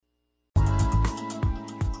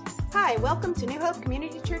Hi, welcome to New Hope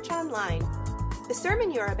Community Church Online. The sermon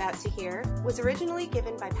you're about to hear was originally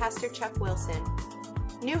given by Pastor Chuck Wilson.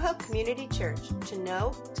 New Hope Community Church, to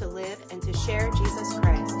know, to live, and to share Jesus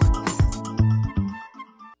Christ.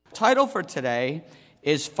 Title for today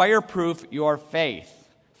is Fireproof Your Faith.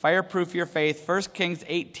 Fireproof Your Faith, 1 Kings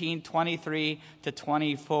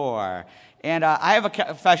 18:23-24. And I have a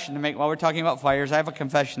confession to make. While we're talking about fires, I have a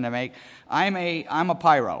confession to make. I'm a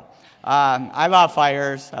pyro. I love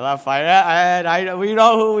fires. I love fire. And we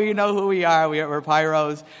know who we are. We're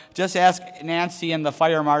pyros. Just ask Nancy and the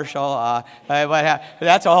fire marshal.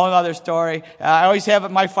 That's a whole other story. I always have at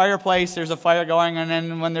my fireplace, there's a fire going, and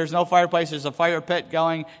then when there's no fireplace, there's a fire pit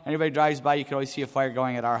going. Anybody drives by, you can always see a fire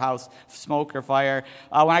going at our house, smoke or fire.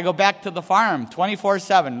 When I go back to the farm,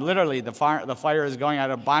 24/7, literally, the fire is going at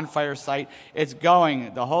a bonfire site. It's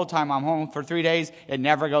going the whole time I'm home for 3 days. It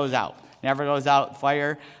never goes out. Never goes out,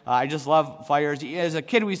 fire. I just love fires. As a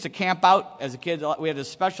kid, we used to camp out. As a kid, we had a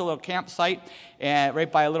special little campsite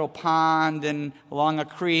right by a little pond and along a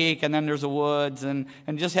creek, and then there's the woods, and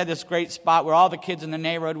just had this great spot where all the kids in the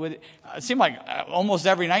neighborhood would. It seemed like almost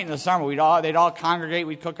every night in the summer they'd all congregate.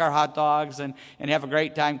 We'd cook our hot dogs and have a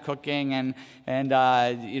great time cooking and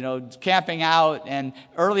camping out. And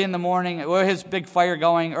early in the morning, his big fire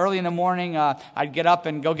going. Early in the morning, I'd get up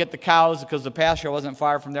and go get the cows because the pasture wasn't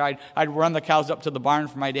far from there. I'd run the cows up to the barn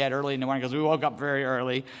for my dad early in the morning because we woke up very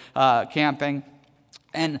early camping.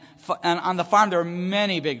 And on the farm, there were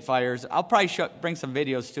many big fires. I'll probably bring some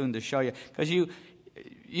videos soon to show you because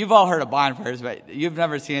you've all heard of bonfires, but you've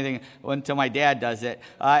never seen anything until my dad does it.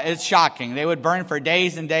 It's shocking. They would burn for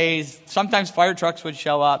days and days. Sometimes fire trucks would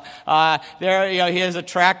show up. He has a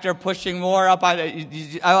tractor pushing more up on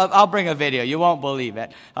it. I'll bring a video. You won't believe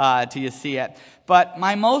it till you see it. But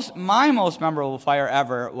my most memorable fire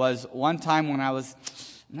ever was one time when I was.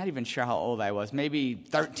 I'm not even sure how old I was, maybe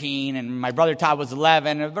 13, and my brother Todd was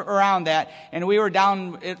 11, around that, and we were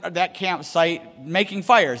down at that campsite making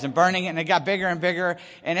fires and burning it, and it got bigger and bigger,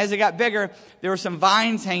 and as it got bigger, there were some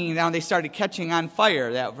vines hanging down. They started catching on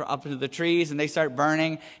fire that were up into the trees, and they started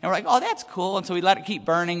burning, and we're like, oh, that's cool, and so we let it keep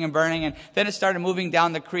burning, and then it started moving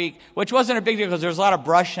down the creek, which wasn't a big deal because there was a lot of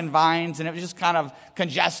brush and vines, and it was just kind of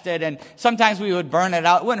congested, and sometimes we would burn it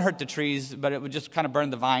out. It wouldn't hurt the trees, but it would just kind of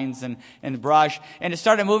burn the vines and the brush, and it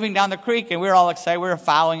started moving down the creek, and we were all excited. We were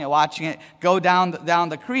following it, watching it go down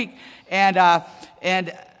the creek, and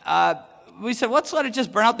we said, let's let it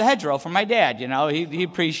just burn out the hedgerow for my dad. He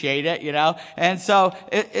appreciated it. And so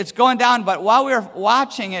it's going down. But while we were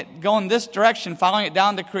watching it going this direction, following it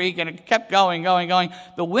down the creek, and it kept going,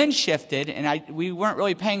 the wind shifted, and we weren't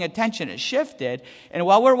really paying attention. It shifted, and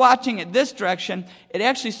while we're watching it this direction, it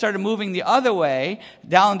actually started moving the other way,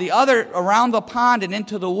 around the pond and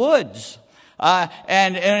into the woods.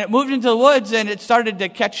 And it moved into the woods, and it started to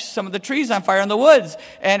catch some of the trees on fire in the woods.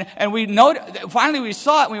 And finally we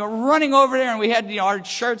saw it, and we were running over there, and we had, our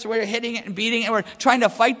shirts, we were hitting it and beating it, and we were trying to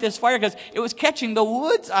fight this fire because it was catching the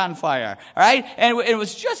woods on fire, all right? And it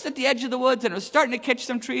was just at the edge of the woods, and it was starting to catch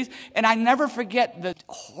some trees, and I never forget the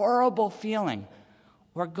horrible feeling.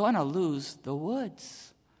 We're going to lose the woods.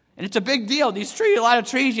 And it's a big deal. These trees, a lot of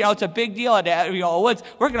trees, it's a big deal. Woods.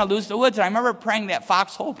 We're going to lose the woods. And I remember praying that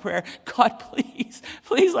foxhole prayer. God, please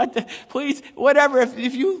whatever.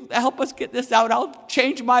 If you help us get this out, I'll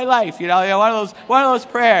change my life. One of those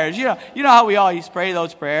prayers. You know how we always pray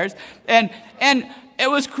those prayers. And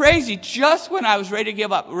it was crazy. Just when I was ready to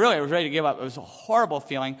give up, really, I was ready to give up. It was a horrible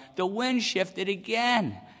feeling. The wind shifted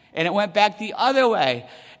again, and it went back the other way.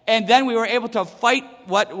 And then we were able to fight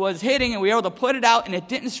what was hitting, and we were able to put it out, and it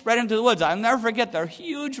didn't spread into the woods. I'll never forget the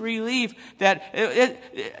huge relief that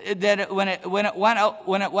when it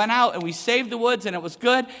went out, and we saved the woods, and it was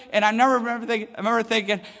good. And I remember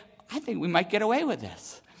thinking, I think we might get away with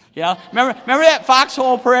this. Remember that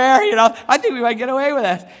foxhole prayer? I think we might get away with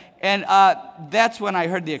this. And that's when I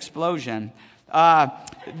heard the explosion.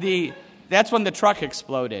 That's when the truck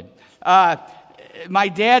exploded. My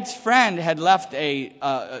dad's friend had left a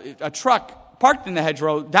truck parked in the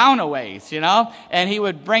hedgerow down a ways, and he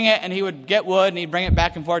would bring it, and he would get wood, and he'd bring it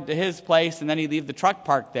back and forth to his place, and then he'd leave the truck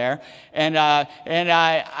parked there. And while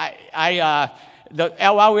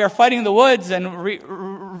we were fighting the woods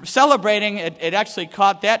and celebrating, it actually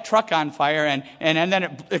caught that truck on fire, and then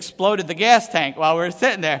it exploded the gas tank while we were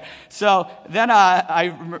sitting there. So then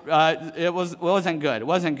it wasn't good. It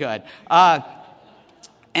wasn't good.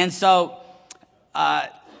 And so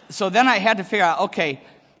then I had to figure out, okay,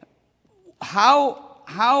 how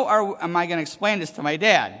am I going to explain this to my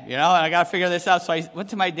dad? And I got to figure this out. So I went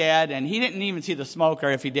to my dad, and he didn't even see the smoke, or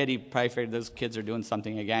if he did, he probably figured those kids are doing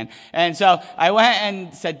something again. And so I went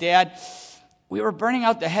and said, Dad, we were burning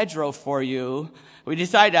out the hedgerow for you. We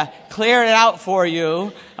decided to clear it out for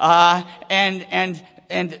you. And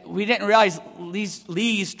we didn't realize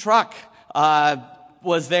Lee's truck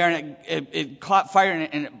was there, and it caught fire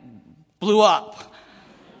and it blew up.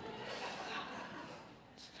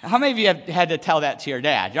 How many of you have had to tell that to your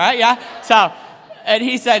dad, right? Yeah? So, and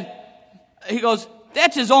he goes,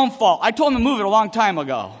 that's his own fault. I told him to move it a long time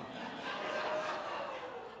ago.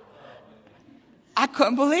 I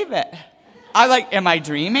couldn't believe it. Am I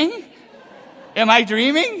dreaming? Am I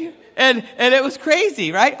dreaming? And it was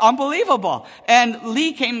crazy, right? Unbelievable. And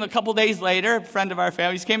Lee came a couple days later, a friend of our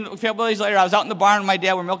family. He came a couple days later. I was out in the barn with my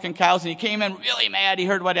dad. We're milking cows, and he came in really mad. He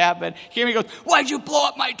heard what happened. He came in and goes, why'd you blow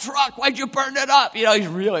up my truck? Why'd you burn it up? He's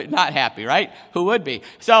really not happy, right? Who would be?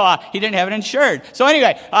 So he didn't have it insured. So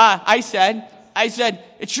anyway, I said,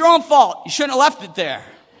 it's your own fault. You shouldn't have left it there.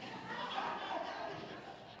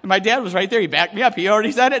 And my dad was right there. He backed me up. He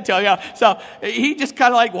already said it to you. So he just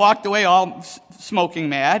kind of walked away all smoking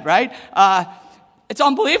mad, right? It's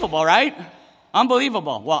unbelievable, right?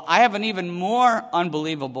 Unbelievable. Well, I have an even more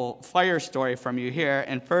unbelievable fire story from you here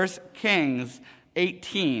in 1 Kings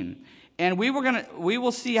 18. And we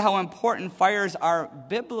will see how important fires are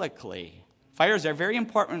biblically. Fires are very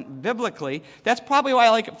important biblically. That's probably why I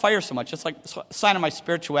like fire so much. It's like a sign of my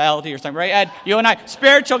spirituality or something, right, Ed? You and I,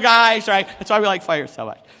 spiritual guys, right? That's why we like fire so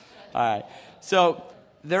much. All right. So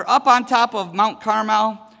they're up on top of Mount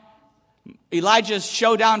Carmel. Elijah's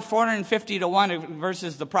showdown 450-1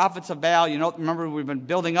 versus the prophets of Baal. Remember, we've been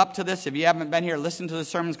building up to this. If you haven't been here, listen to the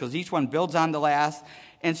sermons because each one builds on the last.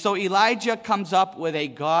 And so Elijah comes up with a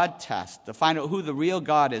God test to find out who the real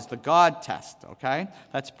God is, the God test, okay?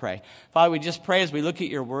 Let's pray. Father, we just pray as we look at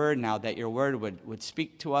your word now that your word would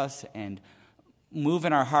speak to us and move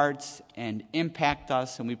in our hearts and impact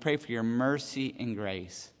us. And we pray for your mercy and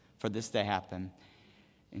grace for this to happen.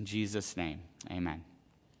 In Jesus' name, amen.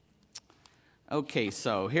 Okay,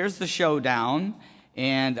 so here's the showdown.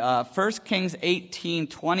 And 1 Kings 18,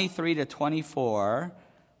 23-24,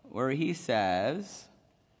 where he says,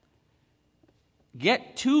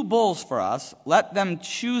 get 2 bulls for us, let them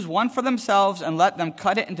choose one for themselves, and let them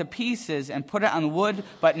cut it into pieces and put it on wood,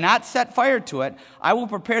 but not set fire to it. I will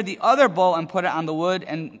prepare the other bull and put it on the wood,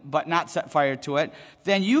 but not set fire to it.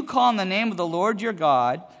 Then you call in the name of the Lord your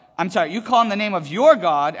God. You call in the name of your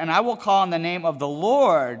God, and I will call in the name of the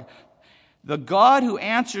Lord. The God who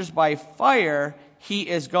answers by fire, he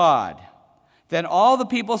is God. Then all the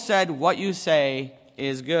people said, what you say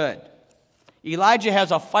is good. Elijah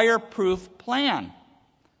has a fireproof plan.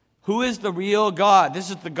 Who is the real God? This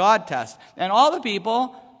is the God test. And all the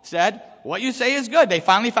people said, what you say is good. They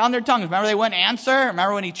finally found their tongues. Remember they wouldn't answer?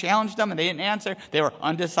 Remember when he challenged them and they didn't answer? They were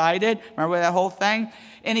undecided. Remember that whole thing?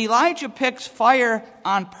 And Elijah picks fire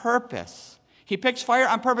on purpose. He picks fire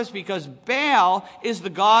on purpose because Baal is the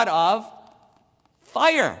god of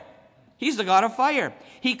fire. He's the god of fire.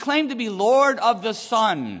 He claimed to be Lord of the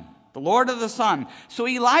sun. The Lord of the sun. So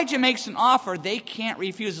Elijah makes an offer they can't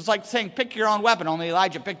refuse. It's like saying, pick your own weapon. Only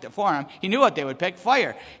Elijah picked it for him. He knew what they would pick,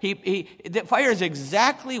 fire. Fire is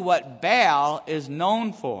exactly what Baal is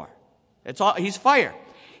known for. He's fire.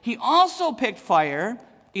 He also picked fire.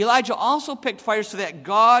 Elijah also picked fire so that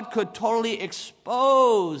God could totally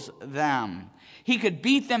expose them. He could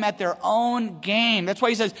beat them at their own game. That's why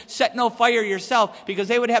he says, set no fire yourself, because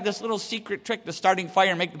they would have this little secret trick to starting fire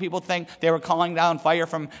and make the people think they were calling down fire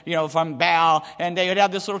from Baal, and they would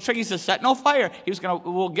have this little trick. He says, set no fire.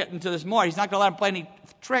 We'll get into this more. He's not going to let them play any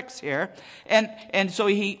tricks here. And so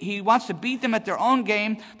he wants to beat them at their own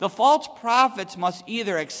game. The false prophets must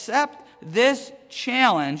either accept this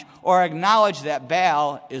challenge or acknowledge that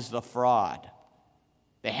Baal is the fraud.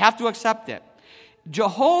 They have to accept it.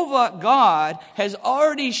 Jehovah God has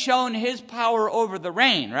already shown his power over the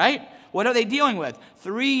rain, right? What are they dealing with?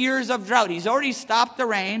 3 years of drought. He's already stopped the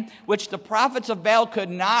rain, which the prophets of Baal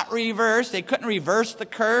could not reverse. They couldn't reverse the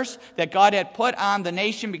curse that God had put on the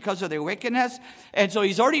nation because of their wickedness. And so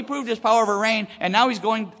he's already proved his power over rain, and now he's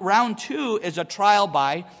going, round 2 is a trial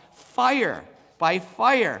by fire. By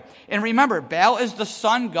fire. And remember, Baal is the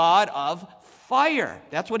sun god of fire.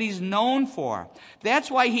 That's what he's known for. That's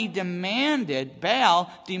why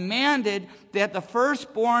Baal demanded that the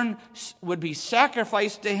firstborn would be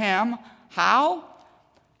sacrificed to him. How?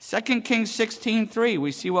 2 Kings 16:3.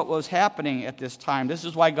 We see what was happening at this time. This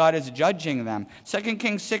is why God is judging them. 2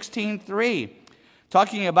 Kings 16:3.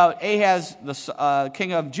 Talking about Ahaz, the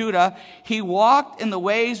king of Judah, he walked in the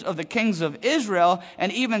ways of the kings of Israel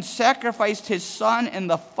and even sacrificed his son in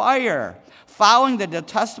the fire, following the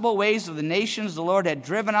detestable ways of the nations the Lord had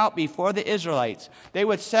driven out before the Israelites. They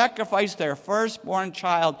would sacrifice their firstborn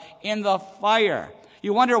child in the fire.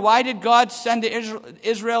 You wonder, why did God send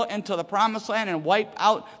Israel into the promised land and wipe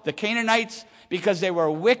out the Canaanites? Because they were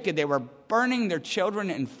wicked. They were burning their children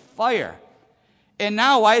in fire. And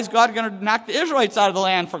now, why is God going to knock the Israelites out of the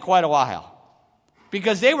land for quite a while?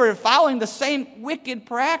 Because they were following the same wicked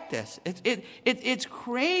practice. It's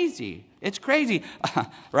crazy. It's crazy,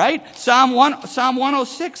 right? Psalm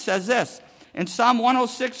 106 says this. In Psalm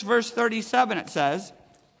 106, verse 37, it says,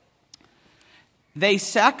 they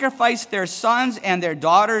sacrificed their sons and their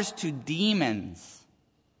daughters to demons.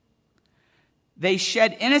 They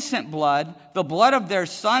shed innocent blood, the blood of their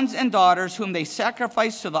sons and daughters, whom they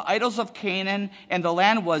sacrificed to the idols of Canaan, and the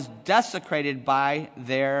land was desecrated by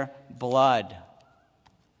their blood.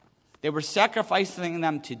 They were sacrificing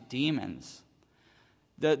them to demons.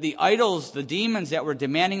 The idols, the demons that were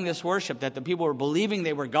demanding this worship, that the people were believing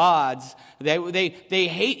they were gods, they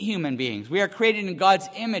hate human beings. We are created in God's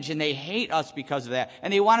image, and they hate us because of that.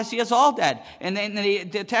 And they want to see us all dead. And they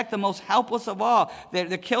attack the most helpless of all.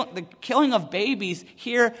 The killing of babies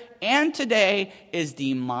here and today is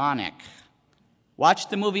demonic. Watch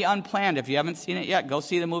the movie Unplanned. If you haven't seen it yet, go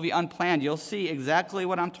see the movie Unplanned. You'll see exactly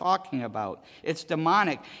what I'm talking about. It's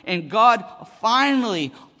demonic. And God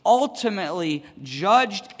finally, ultimately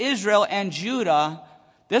judged Israel and Judah.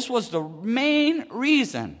 This was the main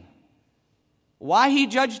reason why he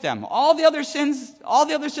judged them. All the other sins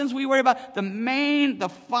we worry about,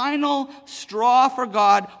 the final straw for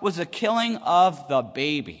God was the killing of the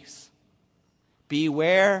babies.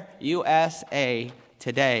 Beware USA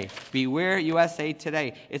today. Beware USA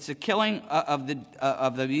today. It's the killing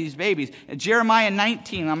of these babies. Jeremiah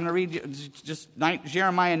 19, I'm going to read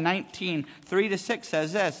Jeremiah 19, 3-6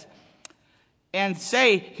 says this. And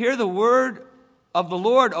say, hear the word of the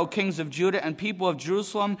Lord, O kings of Judah and people of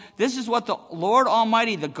Jerusalem. This is what the Lord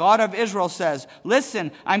Almighty, the God of Israel, says.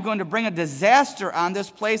 Listen, I'm going to bring a disaster on this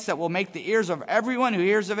place that will make the ears of everyone who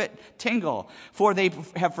hears of it tingle. For they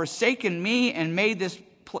have forsaken me and made this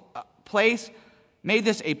a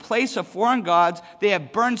place of foreign gods. They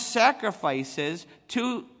have burned sacrifices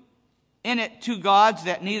in it to gods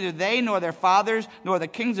that neither they nor their fathers nor the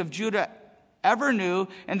kings of Judah ever knew,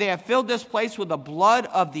 and they have filled this place with the blood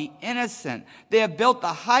of the innocent. They have built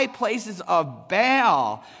the high places of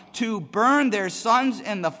Baal to burn their sons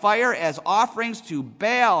in the fire as offerings to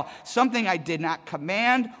Baal, something I did not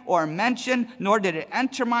command or mention, nor did it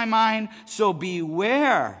enter my mind. So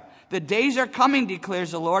beware. The days are coming,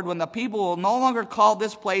 declares the Lord, when the people will no longer call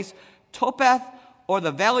this place Topheth or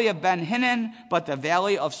the valley of Ben Hinnom, but the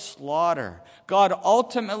valley of slaughter. God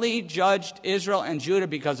ultimately judged Israel and Judah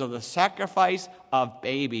because of the sacrifice of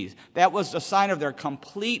babies. That was the sign of their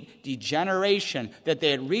complete degeneration, that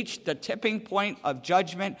they had reached the tipping point of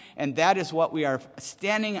judgment, and that is what we are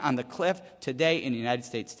standing on the cliff today in the United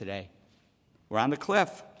States today. We're on the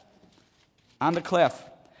cliff. On the cliff.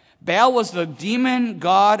 Baal was the demon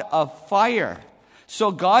god of fire.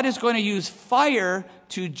 So God is going to use fire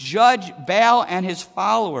to judge Baal and his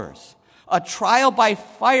followers. A trial by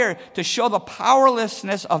fire to show the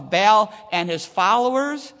powerlessness of Baal and his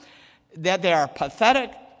followers, that they are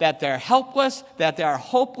pathetic, that they're helpless, that they are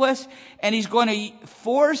hopeless, and he's going to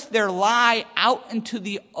force their lie out into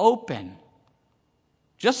the open.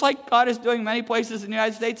 Just like God is doing many places in the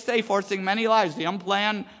United States today, forcing many lies. The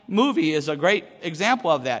Unplanned movie is a great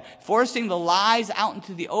example of that. Forcing the lies out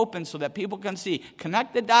into the open so that people can see.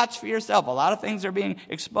 Connect the dots for yourself. A lot of things are being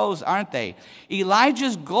exposed, aren't they?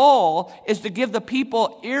 Elijah's goal is to give the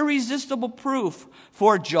people irresistible proof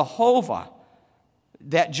for Jehovah.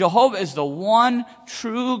 That Jehovah is the one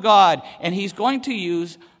true God. And he's going to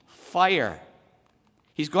use fire.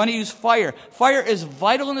 He's going to use fire. Fire is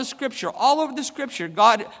vital in the Scripture. All over the Scripture,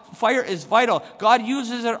 fire is vital. God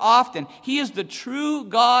uses it often. He is the true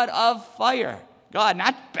God of fire. God,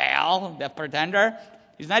 not Baal, the pretender.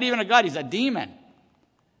 He's not even a God. He's a demon.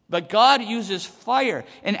 But God uses fire.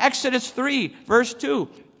 In Exodus 3, verse 2.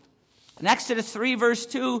 In Exodus 3, verse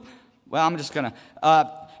 2. Well, I'm just going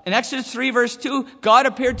to. In Exodus 3, verse 2, God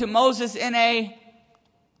appeared to Moses in a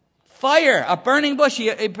fire, a burning bush. He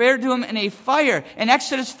appeared to him in a fire. In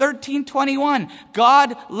Exodus 13:21,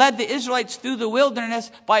 God led the Israelites through the wilderness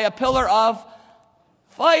by a pillar of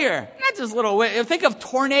fire. Not just little, think of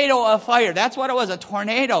tornado of fire. That's what it was, a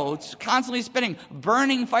tornado. It's constantly spinning,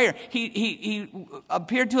 burning fire. He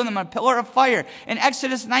appeared to them in a pillar of fire. In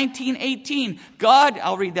Exodus 19:18,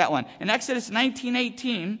 I'll read that one. In Exodus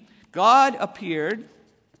 19:18, God appeared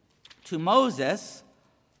to Moses.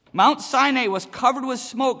 Mount Sinai was covered with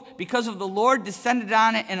smoke because of the Lord descended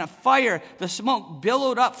on it in a fire. The smoke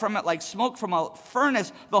billowed up from it like smoke from a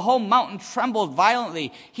furnace. The whole mountain trembled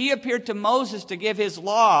violently. He appeared to Moses to give his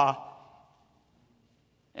law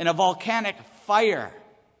in a volcanic fire.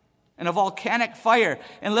 And a volcanic fire.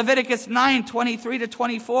 In Leviticus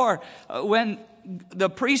 9:23-24, when the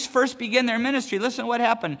priests first began their ministry, listen to what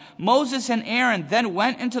happened. Moses and Aaron then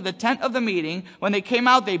went into the tent of the meeting. When they came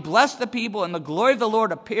out, they blessed the people, and the glory of the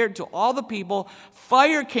Lord appeared to all the people.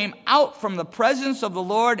 Fire came out from the presence of the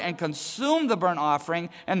Lord and consumed the burnt offering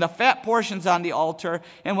and the fat portions on the altar.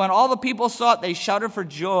 And when all the people saw it, they shouted for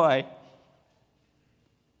joy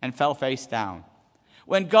and fell face down.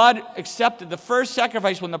 When God accepted the first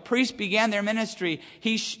sacrifice, when the priests began their ministry,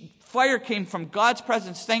 fire came from God's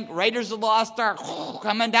presence. Think Raiders of the Lost Ark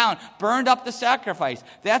coming down, burned up the sacrifice.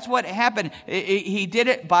 That's what happened. He did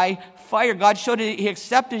it by fire. God showed it. He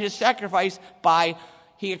accepted his sacrifice now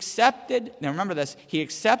remember this, he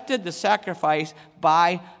accepted the sacrifice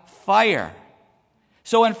by fire.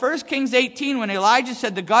 So in 1 Kings 18, when Elijah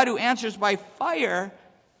said, the God who answers by fire,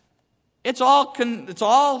 it's all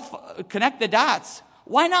connect the dots.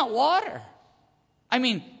 Why not water? I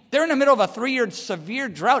mean, they're in the middle of a 3-year severe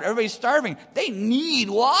drought. Everybody's starving. They need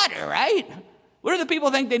water, right? What do the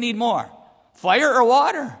people think they need more? Fire or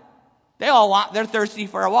water? They're thirsty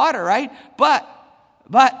for water, right?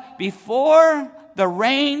 But before the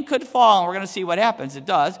rain could fall, and we're going to see what happens, it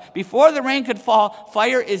does. Before the rain could fall,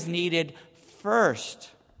 fire is needed first.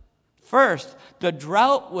 First, the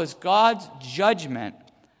drought was God's judgment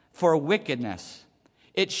for wickedness.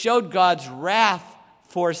 It showed God's wrath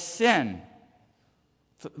for sin.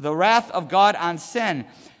 The wrath of God on sin.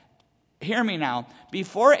 Hear me now.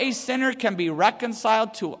 Before a sinner can be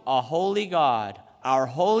reconciled to a holy God, our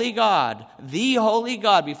holy God, the holy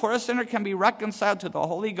God, before a sinner can be reconciled to the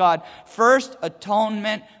holy God, first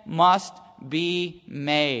atonement must be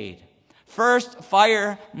made. First,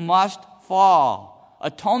 fire must fall.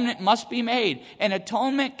 Atonement must be made. And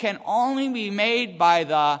atonement can only be made by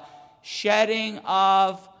the shedding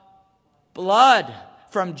of blood.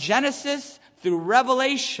 From Genesis through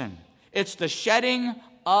Revelation, it's the shedding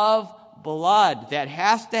of blood that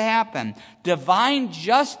has to happen. Divine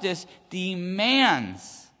justice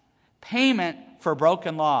demands payment for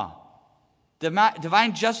broken law.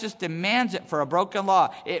 Divine justice demands it for a broken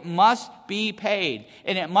law. It must be paid.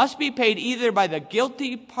 And it must be paid either by the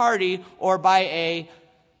guilty party or by a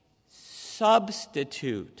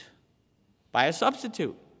substitute. By a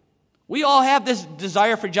substitute. We all have this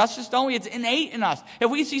desire for justice, don't we? It's innate in us.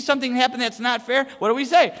 If we see something happen that's not fair, what do we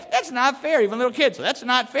say? That's not fair. Even little kids, that's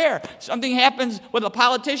not fair. Something happens with a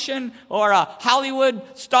politician or a Hollywood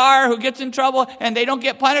star who gets in trouble and they don't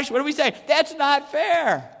get punished. What do we say? That's not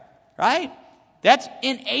fair, right? That's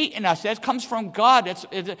innate in us. That comes from God.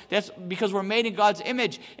 That's because we're made in God's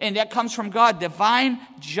image, and that comes from God. Divine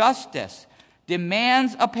justice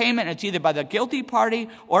demands a payment. It's either by the guilty party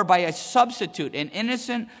or by a substitute, an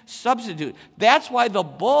innocent substitute. That's why the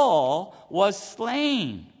bull was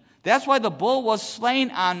slain. That's why the bull was slain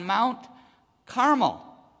on Mount Carmel.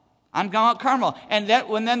 On Mount Carmel. And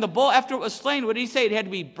then the bull, after it was slain, what did he say? It had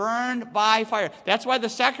to be burned by fire. That's why the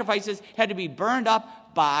sacrifices had to be burned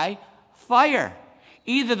up by fire.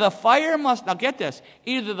 Either the fire must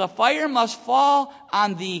fall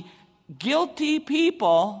on the guilty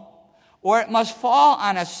people, or it must fall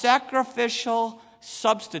on a sacrificial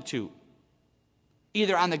substitute.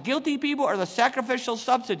 Either on the guilty people or the sacrificial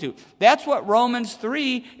substitute. That's what Romans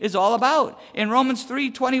 3 is all about. In Romans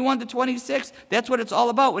 3, 21-26, that's what it's all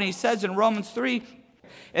about. When he says in Romans 3,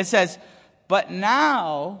 it says, but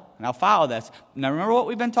now follow this. Now remember what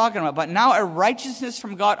we've been talking about. But now a righteousness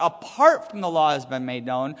from God apart from the law has been made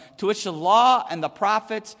known, to which the law and the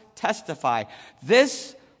prophets testify.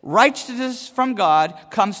 This righteousness from God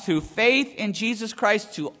comes through faith in Jesus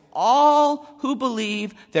Christ to all who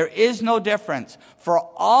believe. There is no difference, for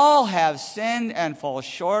all have sinned and fall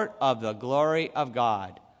short of the glory of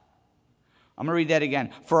God. I'm going to read that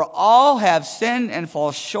again. For all have sinned and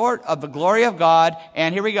fall short of the glory of God,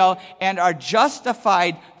 and here we go, and are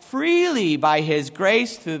justified freely by his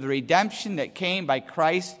grace through the redemption that came by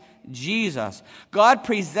Christ Jesus. God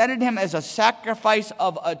presented him as a sacrifice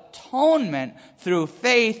of atonement through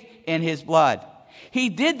faith in his blood. He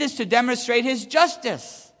did this to demonstrate his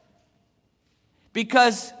justice,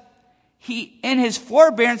 because in his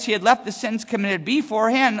forbearance, he had left the sins committed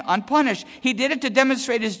beforehand unpunished. He did it to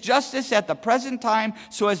demonstrate his justice at the present time,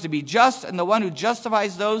 so as to be just and the one who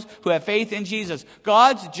justifies those who have faith in Jesus.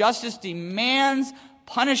 God's justice demands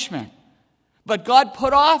punishment, but God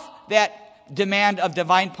put off that demand of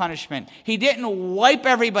divine punishment. He didn't wipe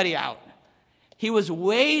everybody out. He was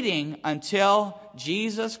waiting until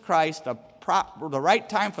Jesus Christ, right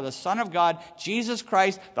time for the Son of God, Jesus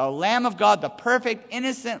Christ, the Lamb of God, the perfect,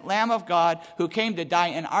 innocent Lamb of God who came to die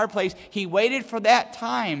in our place. He waited for that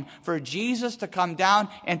time for Jesus to come down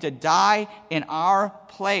and to die in our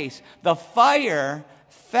place. The fire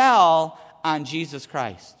fell on Jesus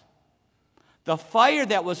Christ. The fire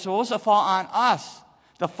that was supposed to fall on us,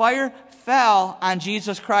 the fire fell on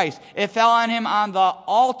Jesus Christ. It fell on him on the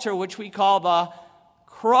altar, which we call the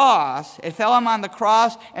cross. It fell on him on the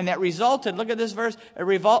cross, and that resulted, look at this verse, it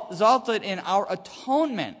resulted in our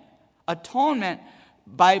atonement. Atonement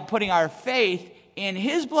by putting our faith in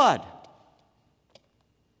his blood.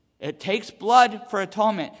 It takes blood for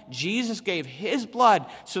atonement. Jesus gave his blood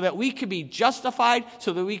so that we could be justified,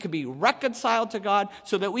 so that we could be reconciled to God,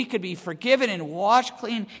 so that we could be forgiven and washed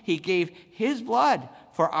clean. He gave his blood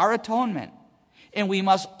for our atonement. And we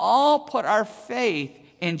must all put our faith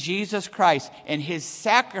in Jesus Christ and his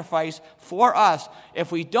sacrifice for us.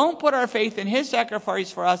 If we don't put our faith in his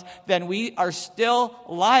sacrifice for us, then we are still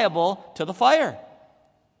liable to the fire.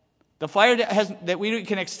 The fire that we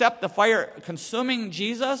can accept, the fire consuming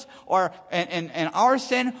Jesus or and our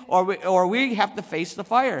sin, or we have to face the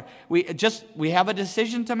fire. We have a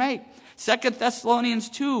decision to make. 2 Thessalonians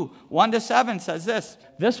 2, 1-7 says this.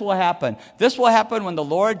 This will happen. This will happen when the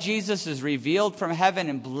Lord Jesus is revealed from heaven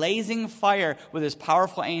in blazing fire with his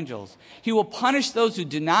powerful angels. He will punish those who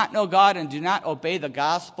do not know God and do not obey the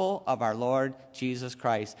gospel of our Lord Jesus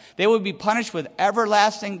Christ. They will be punished with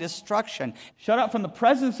everlasting destruction, shut up from the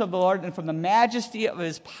presence of the Lord and from the majesty of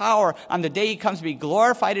his power on the day he comes to be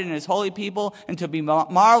glorified in his holy people and to be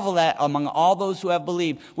marveled at among all those who have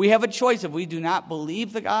believed. We have a choice. If we do not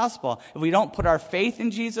believe the gospel, if we don't put our faith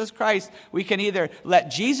in Jesus Christ, we can either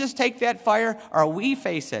let Jesus take that fire or we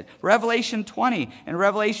face it. Revelation 20, in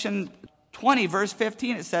Revelation 20, verse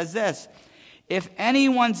 15, it says this. If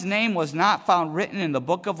anyone's name was not found written in the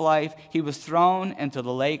book of life, he was thrown into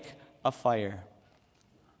the lake of fire.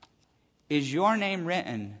 Is your name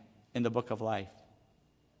written in the book of life?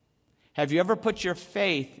 Have you ever put your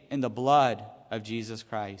faith in the blood of Jesus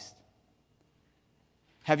Christ?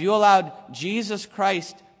 Have you allowed Jesus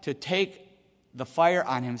Christ to take the fire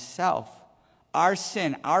on himself? Our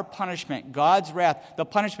sin, our punishment, God's wrath, the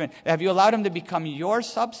punishment. Have you allowed him to become your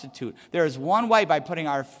substitute? There is one way, by putting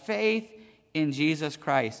our faith in Jesus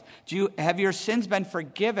Christ. Have your sins been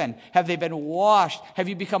forgiven? Have they been washed? Have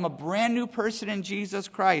you become a brand new person in Jesus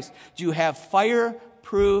Christ? Do you have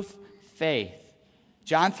fireproof faith?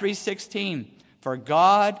 John 3:16, for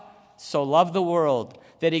God so loved the world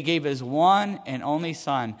that he gave his one and only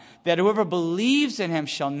Son, that whoever believes in him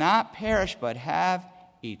shall not perish but have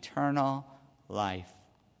eternal life.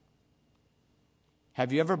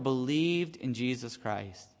 Have you ever believed in Jesus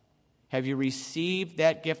Christ? Have you received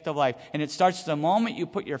that gift of life? And it starts the moment you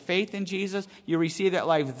put your faith in Jesus. You receive that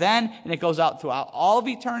life then, and it goes out throughout all of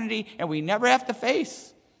eternity, and we never have to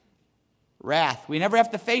face wrath. We never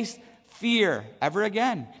have to face fear ever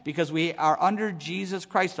again, because we are under Jesus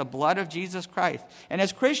Christ, the blood of Jesus Christ. And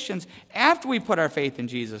as Christians, after we put our faith in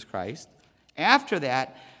Jesus Christ, after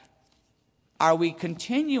that, are we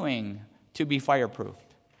continuing to be fireproof?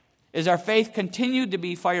 Is our faith continued to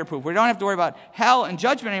be fireproof? We don't have to worry about hell and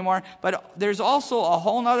judgment anymore, but there's also a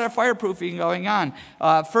whole other fireproofing going on.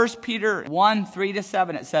 1 Peter 1,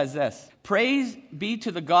 3-7, it says this. Praise be to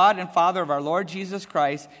the God and Father of our Lord Jesus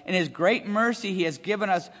Christ. In his great mercy, he has given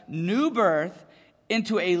us new birth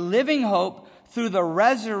into a living hope through the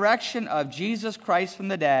resurrection of Jesus Christ from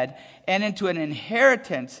the dead, and into an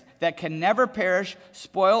inheritance that can never perish,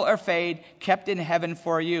 spoil, or fade, kept in heaven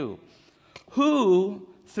for you, who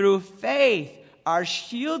through faith are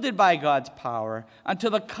shielded by God's power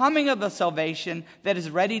until the coming of the salvation that is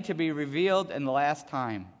ready to be revealed in the last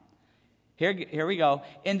time. Here we go.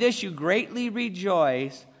 In this you greatly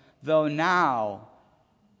rejoice, though now,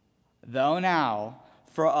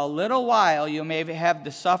 for a little while you may have had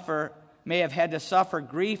to suffer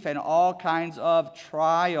grief and all kinds of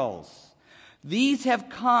trials. These have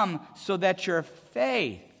come so that your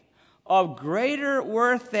faith, of greater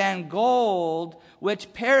worth than gold,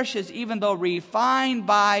 which perishes even though refined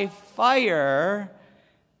by fire,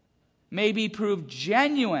 may be proved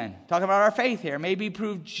genuine. Talking about our faith here. May be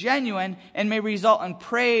proved genuine and may result in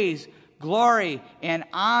praise, glory, and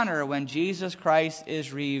honor when Jesus Christ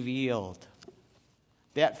is revealed.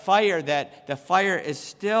 The fire is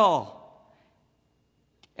still,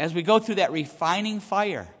 as we go through that refining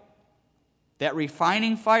fire,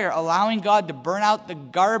 allowing God to burn out the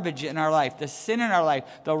garbage in our life, the sin in our life,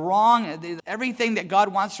 the wrong, everything that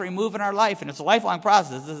God wants to remove in our life. And it's a lifelong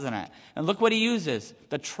process, isn't it? And look what he uses.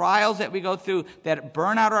 The trials that we go through that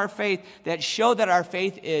burn out our faith, that show that our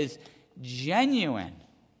faith is genuine.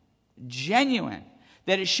 genuine,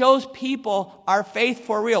 that it shows people our faith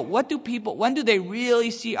for real. When do they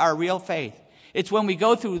really see our real faith? It's when we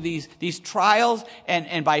go through these trials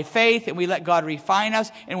and by faith, and we let God refine us.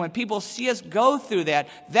 And when people see us go through that,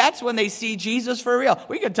 that's when they see Jesus for real.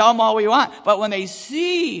 We can tell them all we want, but when they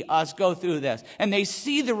see us go through this and they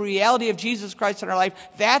see the reality of Jesus Christ in our life,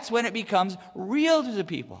 that's when it becomes real to the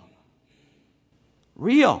people.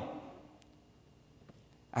 Real.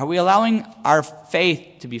 Are we allowing our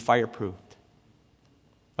faith to be fireproofed?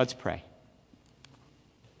 Let's pray.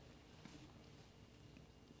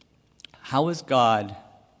 How is God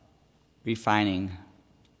refining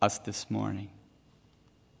us this morning?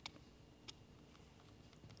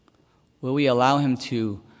 Will we allow him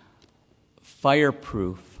to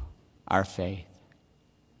fireproof our faith?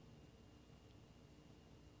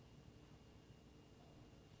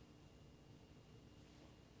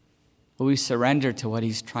 Will we surrender to what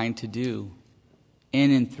he's trying to do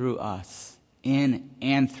in and through us? In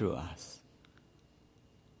and through us.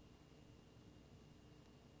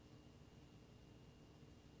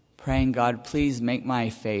 Praying, God, please make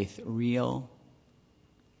my faith real.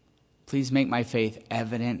 Please make my faith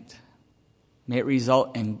evident. May it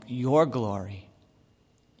result in your glory,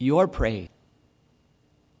 your praise.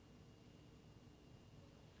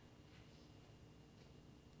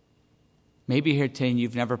 Maybe here today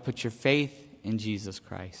you've never put your faith in Jesus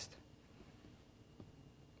Christ.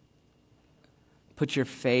 Put your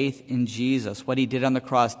faith in Jesus, what he did on the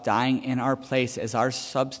cross, dying in our place as our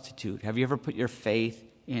substitute. Have you ever put your faith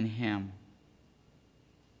in him?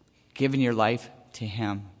 Given your life to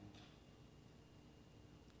him?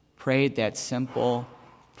 Prayed that simple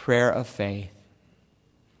prayer of faith.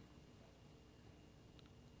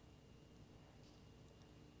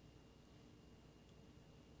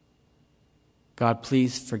 God,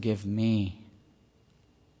 please forgive me.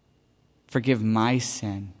 Forgive my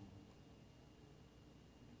sin.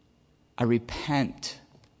 I repent.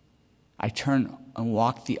 I turn and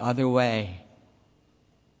walk the other way.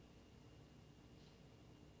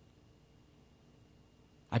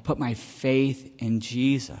 I put my faith in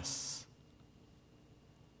Jesus,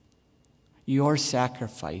 your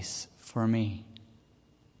sacrifice for me,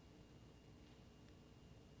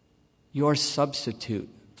 your substitute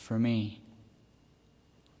for me.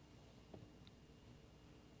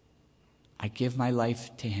 I give my life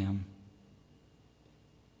to him.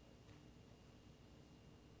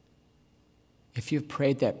 If you've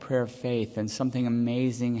prayed that prayer of faith, then something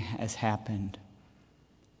amazing has happened.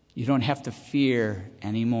 You don't have to fear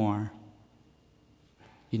anymore.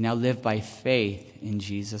 You now live by faith in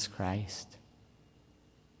Jesus Christ.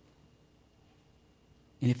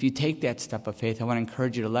 And if you take that step of faith, I want to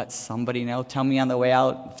encourage you to let somebody know. Tell me on the way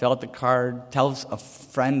out, fill out the card, tell a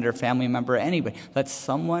friend or family member, anybody. Let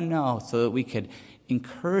someone know so that we could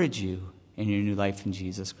encourage you in your new life in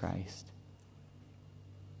Jesus Christ.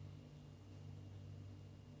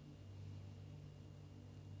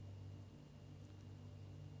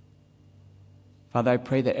 Father, I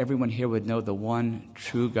pray that everyone here would know the one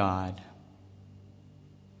true God.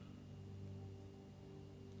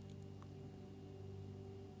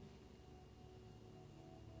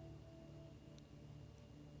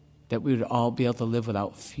 That we would all be able to live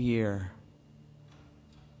without fear,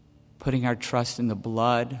 putting our trust in the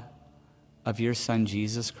blood of your Son,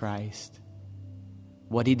 Jesus Christ.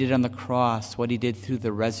 What he did on the cross, what he did through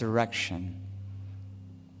the resurrection.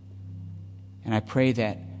 And I pray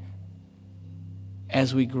that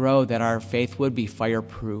as we grow, that our faith would be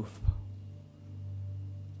fireproof.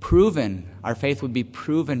 Proven, our faith would be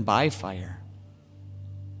proven by fire.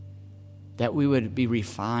 That we would be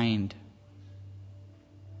refined.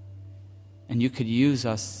 And you could use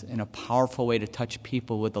us in a powerful way to touch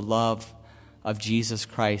people with the love of Jesus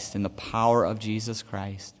Christ and the power of Jesus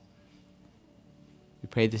Christ. We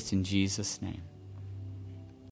pray this in Jesus' name.